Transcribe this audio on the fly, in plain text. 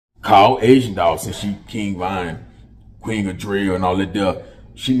call Asian Doll since she King Von, Queen of Drill and all that there.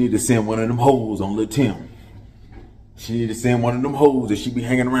 She need to send one of them hoes on Lil Tim. She need to send one of them hoes that she be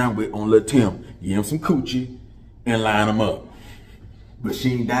hanging around with on Lil Tim. Give him some coochie and line them up. But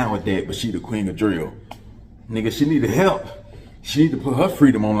she ain't down with that, but she the Queen of Drill. Nigga, she need to help. She need to put her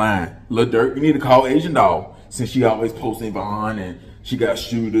freedom online. Lil Durk, you need to call Asian Doll since she always posting Von and she got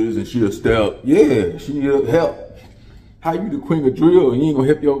shooters and she a step. Yeah, she need help. How you the Queen of Drill and you ain't gonna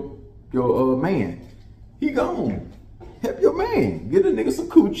help your man? He gone. Help your man. Get a nigga some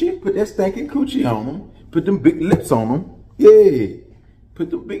coochie. Put that stinking coochie on him. Put them big lips on him. Yeah.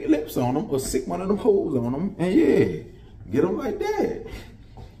 Put them big lips on him or stick one of them holes on him. And yeah, get them like that.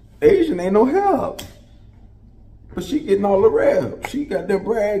 Asian ain't no help. But she getting all the rap. She got there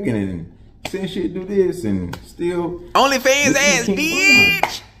bragging and saying she'd do this and still. OnlyFans ass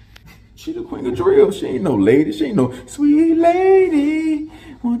bitch. She the Queen of Drill. She ain't no lady. She ain't no sweet lady.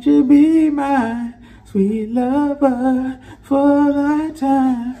 Won't you be my sweet lover for a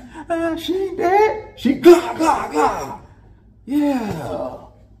lifetime? She ain't that. She blah, blah, blah. Yeah.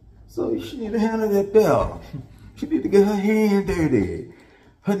 So she need to handle that bell. She need to get her hand dirty.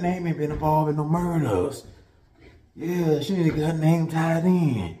 Her name ain't been involved in no murders. Yeah, she need to get her name tied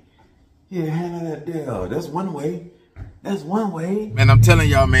in. Yeah, handle that deal. That's one way. That's one way. Man, I'm telling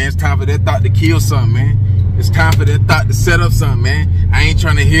y'all, man, it's time for that thought to kill something, man. It's time for that thought to set up something, man. I ain't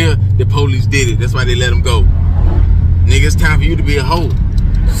trying to hear the police did it. That's why they let him go. Nigga, it's time for you to be a hoe.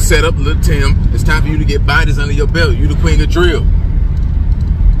 Set up Lil Tim. It's time for you to get bodies under your belt. You the Queen of Drill.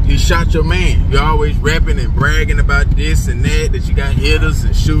 He shot your man. You're always rapping and bragging about this and that you got hitters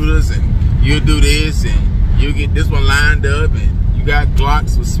and shooters and you do this and you get this one lined up and you got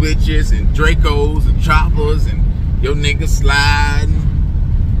Glocks with switches and Dracos and choppers and your niggas sliding.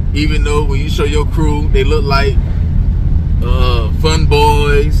 Even though when you show your crew, they look like fun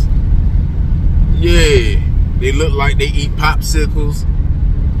boys. Yeah, they look like they eat popsicles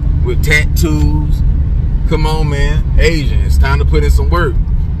with tattoos. Come on, man. Asian, it's time to put in some work.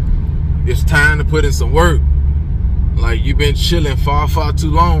 It's time to put in some work. Like, you've been chilling far, far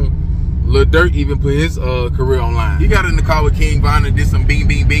too long. Lil Durk even put his career online. He got in the car with King Von and did some bing,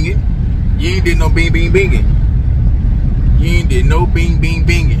 bing, binging. You ain't did no bing, bing, binging. You ain't did no bing, bing,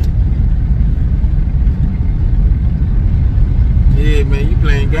 binging. Yeah, man, you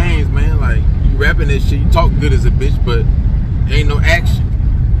playing games, man. Like, you rapping that shit, you talk good as a bitch, but ain't no action.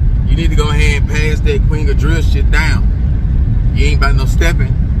 You need to go ahead and pass that Queen of Drill shit down. You ain't about no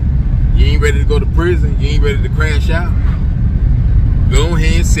stepping. You ain't ready to go to prison. You ain't ready to crash out. Go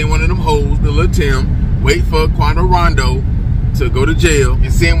ahead and send one of them hoes to Lil Tim. Wait for Quando Rondo to go to jail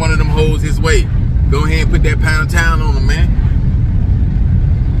and send one of them hoes his way. Go ahead and put that pound of town on him, man.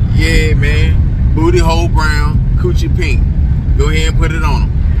 Yeah, man. Booty hole brown, coochie pink. Go ahead and put it on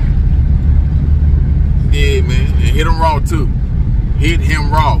him. Yeah, man. And hit him raw, too. Hit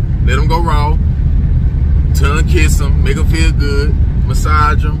him raw. Let him go raw. Tongue kiss him. Make him feel good.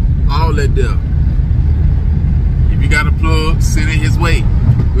 Massage him. All that there. If you got a plug, send it his way.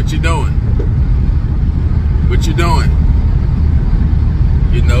 What you doing? What you doing?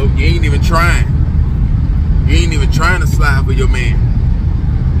 You know, you ain't even trying. You ain't even trying to slide for your man.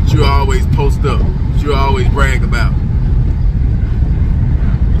 That you always post up. That you always brag about.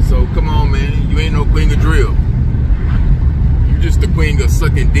 So come on, man. You ain't no Queen of Drill. You just the queen of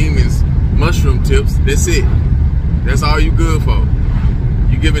sucking demons, mushroom tips. That's it. That's all you good for.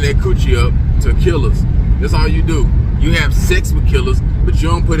 You giving that coochie up to killers. That's all you do. You have sex with killers, but you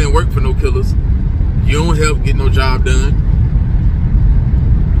don't put in work for no killers. You don't help get no job done.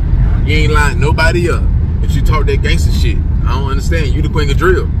 You ain't lying nobody up. But you talk that gangster shit. I don't understand. You the Queen of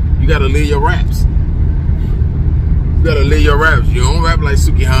Drill. You gotta live your raps. You gotta live your raps. You don't rap like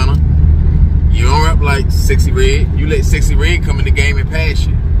Suki Hana. You don't rap like Sexy Red. You let Sexy Red come in the game and pass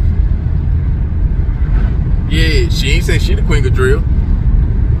you. Yeah, she ain't say she the Queen of Drill.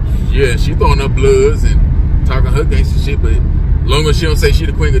 Yeah, she throwing up bloods and talking her gangster shit, but long as she don't say she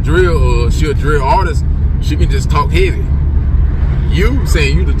the Queen of Drill or she a drill artist, she can just talk heavy. You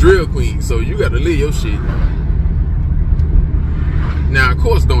saying you the drill queen, so you gotta live your shit. Now, of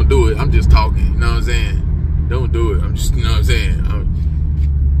course, don't do it. I'm just talking, you know what I'm saying? Don't do it. I'm just, you know what I'm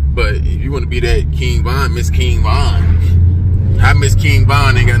saying? But if you want to be that King Von, Miss King Von, I Miss King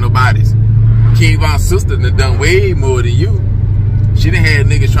Von ain't got no bodies. King Von's sister done way more than you. She done had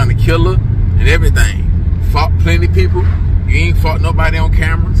niggas trying to kill her and everything. Fought plenty of people. You ain't fought nobody on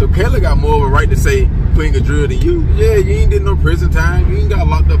camera. So Kayla got more of a right to say Queen of Drill than you. Yeah, you ain't did no prison time. You ain't got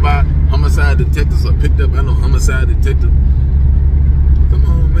locked up by homicide detectives or picked up by no homicide detective. Come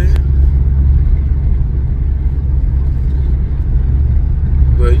on, man.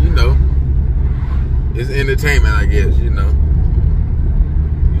 But you know, entertainment, I guess, you know.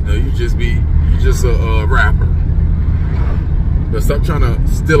 You know, you just a rapper. But stop trying to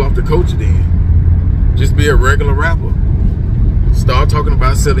steal off the culture then. Just be a regular rapper. Start talking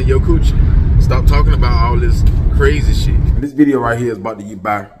about selling your coochie. Stop talking about all this crazy shit. This video right here is brought to you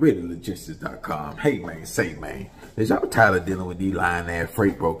by ReadyLogistics.com. Hey man, say man, is y'all tired of dealing with these lying ass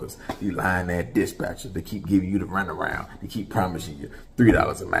freight brokers, these lying ass dispatchers that keep giving you the runaround? They keep promising you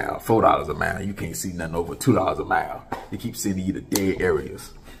 $3 a mile, $4 a mile. You can't see nothing over $2 a mile. They keep sending you to dead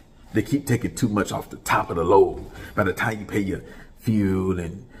areas. They keep taking too much off the top of the load. By the time you pay your fuel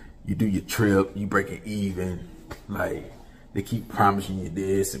and you do your trip, you break it even. Like, they keep promising you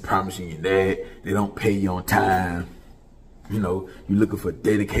this and promising you that. They don't pay you on time. You know, you're looking for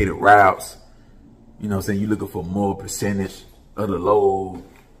dedicated routes. You know what I'm saying? You're looking for more percentage of the load.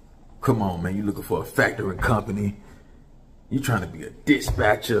 Come on, man. You're looking for a factoring company. You're trying to be a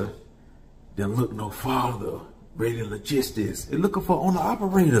dispatcher. Then look no farther. Ready Logistics. They're looking for owner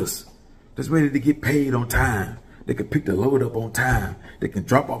operators that's ready to get paid on time. They can pick the load up on time. They can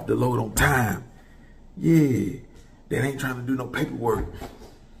drop off the load on time. Yeah. That ain't trying to do no paperwork.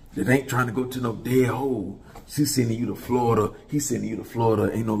 That ain't trying to go to no dead hole. She's sending you to Florida. He's sending you to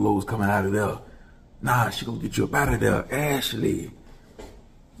Florida. Ain't no loads coming out of there. Nah, she gonna get you up out of there. Ashley.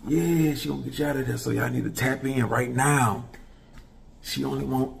 Yeah, she gonna get you out of there. So y'all need to tap in right now. She only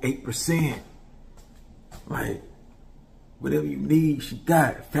want 8%. Like, whatever you need, she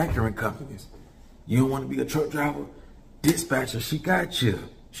got. Factoring companies. You don't want to be a truck driver? Dispatcher, she got you.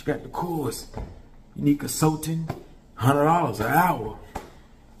 She got the course. You need consulting? $100 an hour.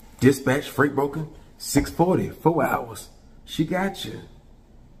 Dispatch, freight broker, $640, 4 hours. She got you.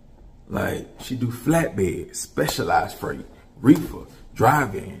 Like, she do flatbed, specialized freight, reefer,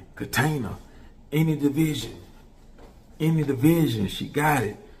 drive-in, container, any division, she got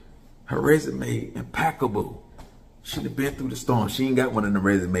it. Her resume, impeccable. She done been through the storm. She ain't got one of the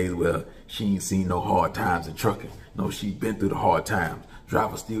resumes where she ain't seen no hard times in trucking. No, she been through the hard times.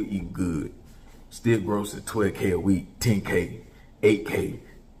 Driver still eat good. Still grossing 12K a week, 10K, 8K,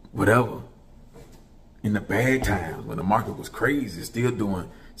 whatever. In the bad times, when the market was crazy, still doing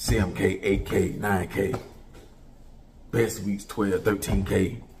 7K, 8K, 9K. Best weeks, 12,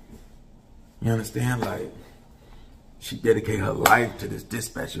 13K. You understand? Like, she dedicated her life to this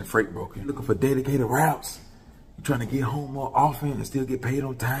dispatching freight broker. You're looking for dedicated routes. You're trying to get home more often and still get paid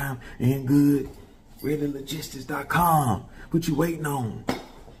on time and good. ReadyLogistics.com. What you waiting on?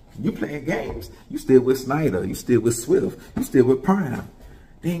 You playing games. You still with Snyder. You still with Swift. You still with Prime.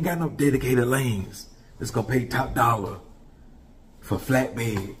 They ain't got no dedicated lanes that's going to pay top dollar for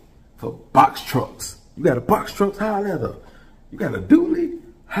flatbed, for box trucks. You got a box truck? Holler at her. You got a dually?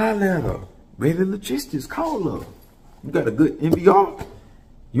 Holler at her. Ready Logistics. Call her. You got a good MVR?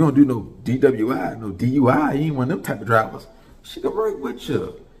 You don't do no DWI, no DUI. You ain't one of them type of drivers. She can work with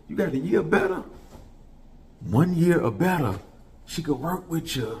you. You got a year better? 1 year or better. She could work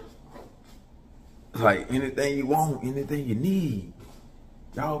with you. Like, anything you want, anything you need.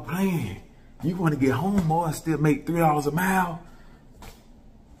 Y'all playing. You want to get home more and still make $3 a mile?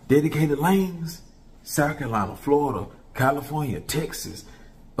 Dedicated lanes. South Carolina, Florida, California, Texas,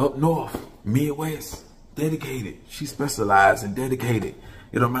 up north, Midwest. Dedicated. She specialized in dedicated.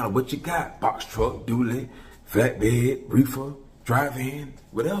 It don't matter what you got. Box truck, dually, flatbed, reefer, drive-in,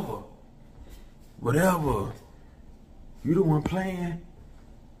 whatever. Whatever. You the one playing.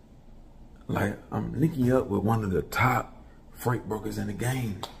 Like, I'm linking you up with one of the top freight brokers in the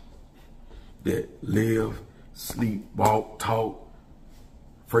game that live, sleep, walk, talk,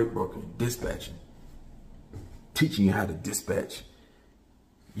 freight broking, dispatching, teaching you how to dispatch.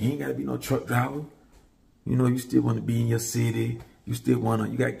 You ain't gotta be no truck driver. You know, you still want to be in your city. You still want to,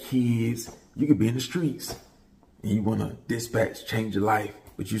 you got kids. You could be in the streets and you want to dispatch, change your life,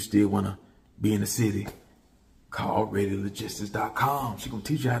 but you still want to be in the city. Call ReadyLogistics.com. She's going to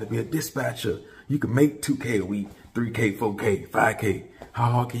teach you how to be a dispatcher. You can make 2K a week, 3K, 4K, 5K.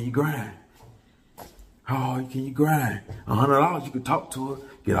 How hard can you grind? How hard can you grind? $100, you can talk to her,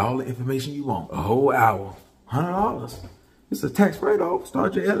 get all the information you want. A whole hour. $100. It's a tax write-off.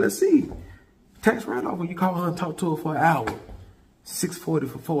 Start your LLC. Tax write-off when you call her and talk to her for an hour.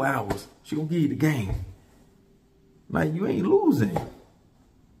 $640 for 4 hours. She going to give you the game. Like, you ain't losing.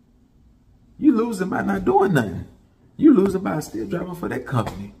 You losing by not doing nothing. You losing by still driving for that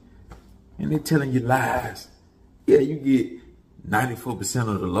company. And they telling you lies. Yeah, you get 94%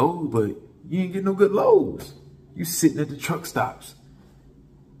 of the load, but you ain't get no good loads. You sitting at the truck stops.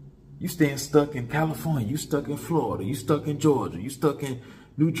 You staying stuck in California. You stuck in Florida. You stuck in Georgia. You stuck in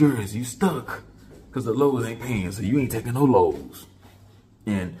New Jersey. You stuck because the loads ain't paying, so you ain't taking no loads.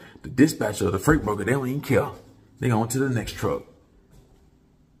 And the dispatcher or the freight broker, they don't even care. They go on to the next truck.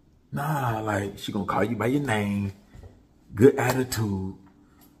 Nah, like, she gonna call you by your name, good attitude,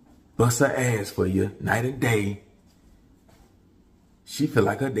 bust her ass for you night and day. She feel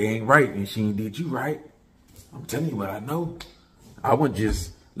like her day ain't right and she ain't did you right. I'm telling you what I know. I wouldn't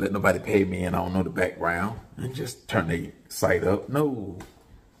just let nobody pay me and I don't know the background and just turn their site up. No.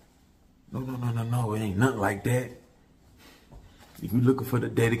 No. It ain't nothing like that. If you're looking for the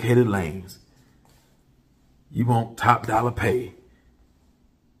dedicated lanes, you want top dollar pay.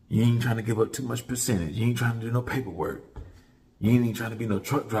 You ain't trying to give up too much percentage. You ain't trying to do no paperwork. You ain't even trying to be no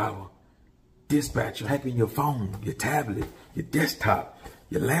truck driver. Dispatcher, hacking your phone, your tablet, your desktop,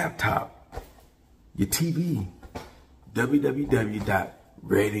 your laptop, your TV.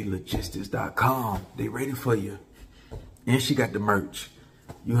 www.readylogistics.com. They ready for you. And she got the merch.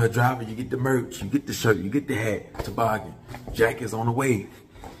 You her driver, you get the merch, you get the shirt, you get the hat, toboggan. Jacket's on the way.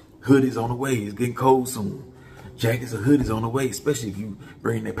 Hoodie's on the way. It's getting cold soon. Jackets and hoodies on the way, especially if you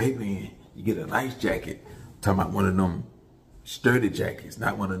bring that paper in. You get a nice jacket. I'm talking about one of them sturdy jackets,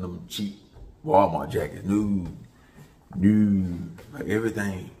 not one of them cheap Walmart jackets. No. Like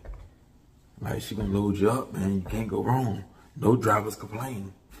everything. Like she gonna load you up, man. You can't go wrong. No drivers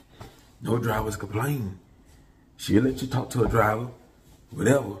complain. No drivers complain. She'll let you talk to a driver,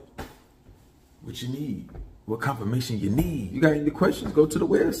 whatever. What you need. What confirmation you need. You got any questions, go to the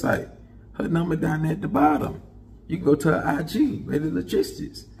website. Her number down there at the bottom. You can go to her IG, Ready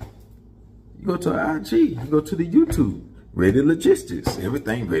Logistics. You go to her IG. You go to the YouTube, Ready Logistics.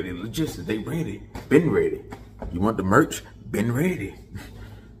 Everything Ready Logistics. They ready. Been ready. You want the merch? Been ready.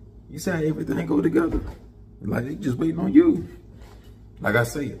 You see how everything go together? Like they just waiting on you. Like I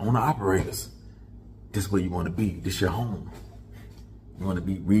say, owner operators. This is where you want to be. This your home. You want to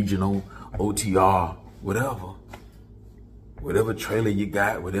be regional, OTR, whatever. Whatever trailer you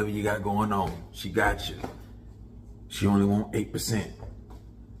got, whatever you got going on, she got you. She only want 8%.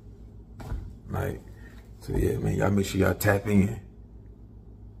 Like, so yeah, man, y'all make sure y'all tap in.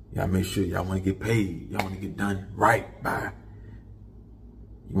 Y'all make sure y'all want to get paid. Y'all want to get done right by.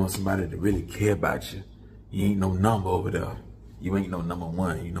 You want somebody to really care about you. You ain't no number over there. You ain't no number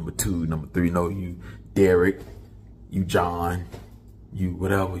one. You number two, number three. No, you Derek, you John, you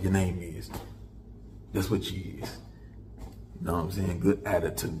whatever your name is. That's what you is. You know what I'm saying? Good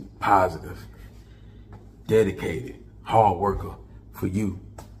attitude, positive, dedicated, hard worker for you.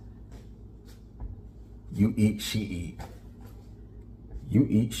 You eat, she eat. You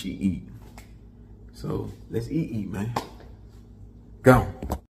eat, she eat. So let's eat, man. Go.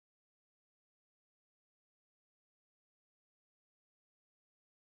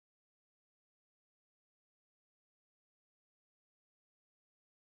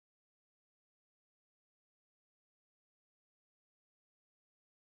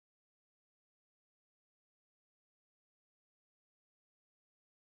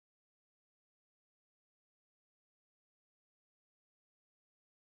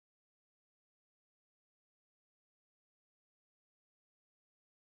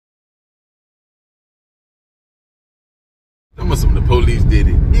 Some of the police did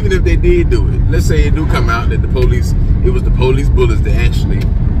it. Even if they did do it, let's say it do come out that the police, it was the police bullets that actually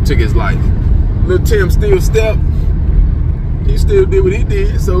took his life. Lil Tim still stepped. He still did what he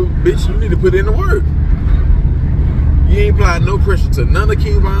did. So, bitch, you need to put in the work. You ain't applied no pressure to none of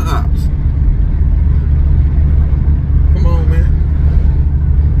King Von ops. Come on, man.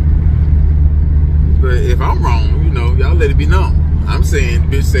 But if I'm wrong, you know, y'all let it be known. I'm saying,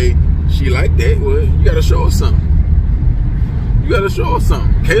 bitch, say she like that. Well, you gotta show her something. You gotta show her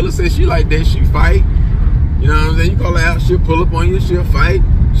something. Kayla says she like that, she fight. You know what I'm saying? You call her out, she'll pull up on you, she'll fight,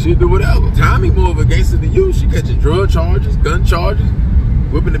 she'll do whatever. Tommy more of a gangster than you. She catching drug charges, gun charges,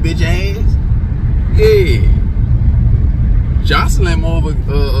 whipping the bitch ass. Yeah. Jocelyn more of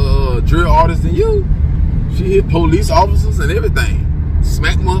a drill artist than you. She hit police officers and everything.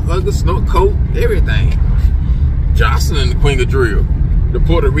 Smack motherfuckers, snort coat, everything. Jocelyn, the queen of drill. The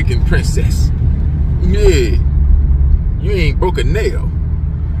Puerto Rican princess. Yeah. You ain't broke a nail.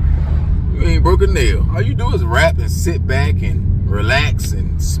 You ain't broke a nail. All you do is rap and sit back and relax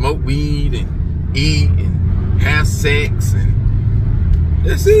and smoke weed and eat and have sex and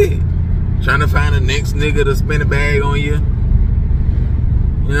that's it. Trying to find the next nigga to spin a bag on you.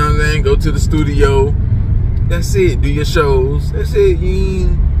 You know what I'm saying? Go to the studio. That's it. Do your shows. That's it. You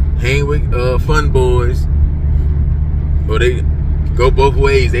ain't hang with fun boys. Or they go both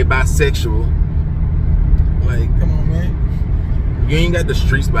ways. They bisexual. Like, come on, man. You ain't got the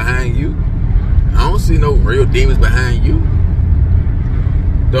streets behind you. I don't see no real demons behind you.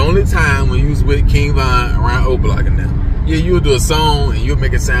 The only time when you was with King Von around O-Block and them. Yeah, you would do a song and you'll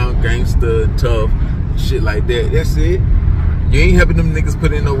make it sound gangster, tough, shit like that. That's it. You ain't helping them niggas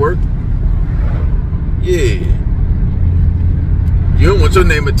put in no work. Yeah. You don't want your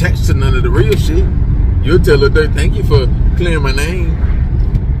name attached to none of the real shit. You'll tell her, thank you for clearing my name.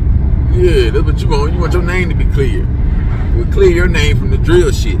 Yeah, that's what you want. You want your name to be clear. Well, clear your name from the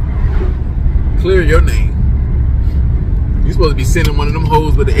drill shit. Clear your name. You supposed to be sending one of them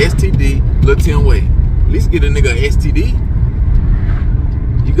hoes with the STD, Lil Tim Way. At least get a nigga an STD.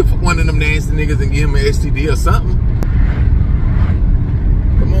 You could fuck one of them nasty niggas and give him an STD or something.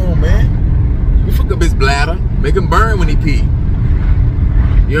 Come on, man. You fuck up his bladder. Make him burn when he pee.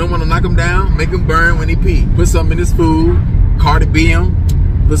 You don't want to knock him down? Make him burn when he pee. Put something in his food. Cardi B him.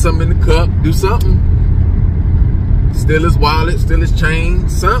 Put something in the cup. Do something. Steal his wallet. Steal his chain.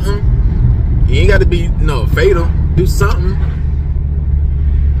 Something. He ain't got to be, fatal. Do something.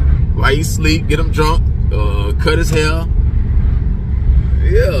 While he sleep, get him drunk. Cut his hair.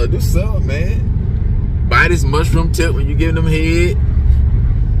 Yeah, do something, man. Bite his mushroom tip when you give him head.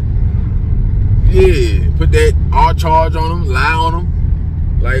 Yeah, put that all charge on him, lie on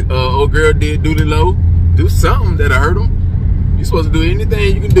him. Like old girl did Dooley Low. Do something that'll hurt him. You're supposed to do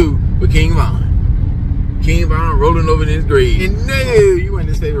anything you can do with King Von. King Von rolling over in his grave. And no, you ain't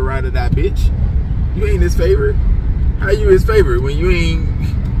his favorite ride or die, bitch. You ain't his favorite. How you his favorite when you ain't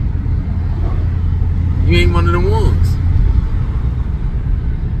one of them ones?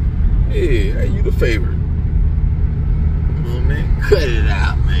 Yeah, how you the favorite? Come on, man. Cut it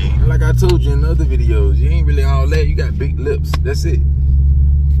out, man. Like I told you in other videos, you ain't really all that. You got big lips. That's it.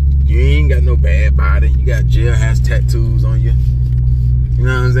 You ain't got no bad body. You got jailhouse tattoos on you. You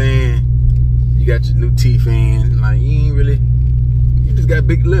know what I'm saying? You got your new teeth in. Like, you ain't really... You just got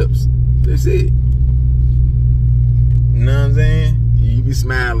big lips. That's it. You know what I'm saying? You be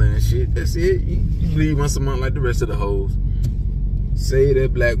smiling and shit. That's it. You bleed once a month like the rest of the hoes. Say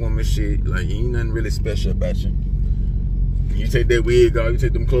that black woman shit. Like, ain't nothing really special about you. You take that wig off. You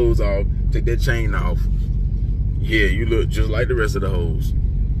take them clothes off. Take that chain off. Yeah, you look just like the rest of the hoes.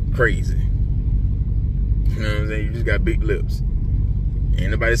 Crazy. You know what I'm saying? You just got big lips.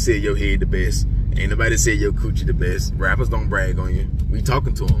 Ain't nobody said your head the best. Ain't nobody said your coochie the best. Rappers don't brag on you. We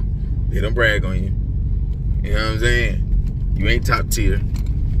talking to them. They don't brag on you. You know what I'm saying? You ain't top tier.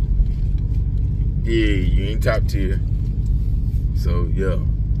 Yeah, you ain't top tier. So, yeah.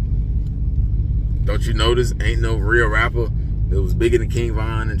 Don't you notice ain't no real rapper that was bigger than King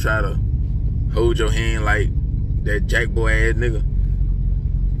Von and try to hold your hand like that jack boy ass nigga?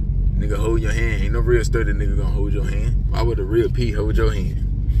 Nigga hold your hand. Ain't no real sturdy nigga gonna hold your hand. Why would a real P hold your hand?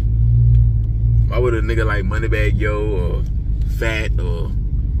 Why would a nigga like Moneybag Yo or Fat or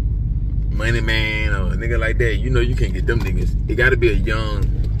Money Man or a nigga like that? You know you can't get them niggas. It gotta be a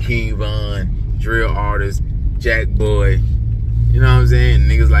young King Von, drill artist, jack boy. You know what I'm saying?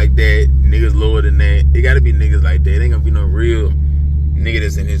 Niggas like that. Niggas lower than that. It gotta be niggas like that. It ain't gonna be no real nigga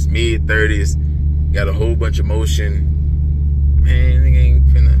that's in his mid-30s. Got a whole bunch of motion. Man, nigga ain't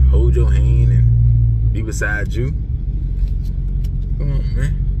finna hold your hand and be beside you. Come on,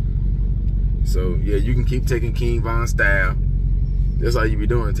 man. So, yeah, you can keep taking King Von style. That's all you be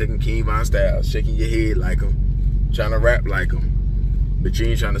doing, taking King Von style. Shaking your head like him. Trying to rap like him. But you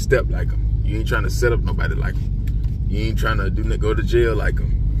ain't trying to step like him. You ain't trying to set up nobody like him. You ain't trying to go to jail like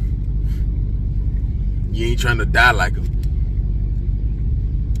him. You ain't trying to die like him.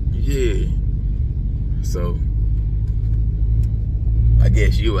 Yeah. So, I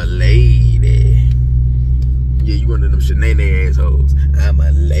guess you a lady. Yeah, you one of them shenanigans assholes. I'm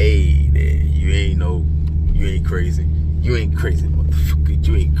a lady. You ain't crazy. You ain't crazy, motherfucker.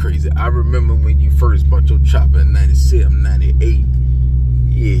 You ain't crazy. I remember when you first bought your chopper in 97, 98.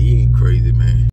 Yeah, you ain't crazy, man.